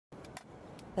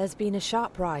There's been a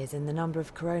sharp rise in the number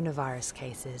of coronavirus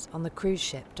cases on the cruise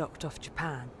ship docked off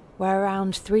Japan, where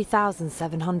around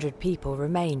 3,700 people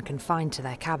remain confined to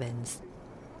their cabins.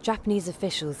 Japanese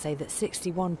officials say that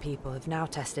 61 people have now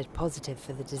tested positive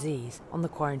for the disease on the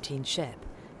quarantined ship,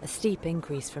 a steep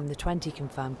increase from the 20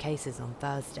 confirmed cases on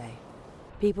Thursday.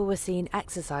 People were seen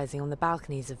exercising on the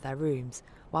balconies of their rooms,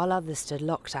 while others stood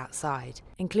locked outside,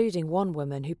 including one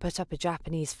woman who put up a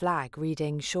Japanese flag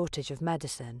reading "shortage of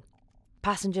medicine."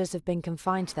 Passengers have been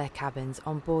confined to their cabins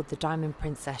on board the Diamond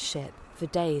Princess ship for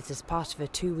days as part of a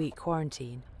 2-week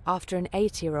quarantine after an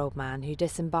 80-year-old man who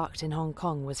disembarked in Hong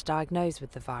Kong was diagnosed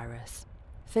with the virus.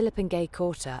 Philip and Gay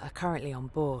Courter are currently on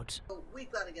board.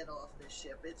 We've got to get off this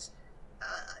ship. It's,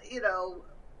 I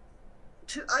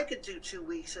could do 2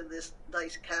 weeks in this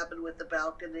nice cabin with the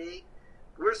balcony.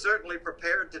 We're certainly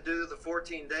prepared to do the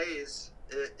 14 days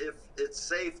if it's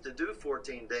safe to do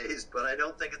 14 days, but I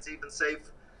don't think it's even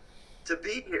safe to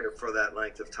be here for that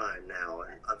length of time now,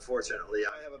 unfortunately.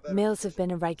 Meals have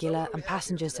been irregular and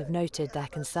passengers have noted their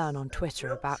concern on Twitter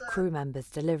about crew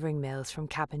members delivering meals from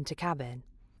cabin to cabin.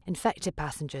 Infected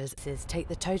passengers take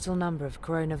the total number of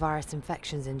coronavirus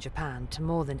infections in Japan to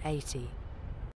more than 80.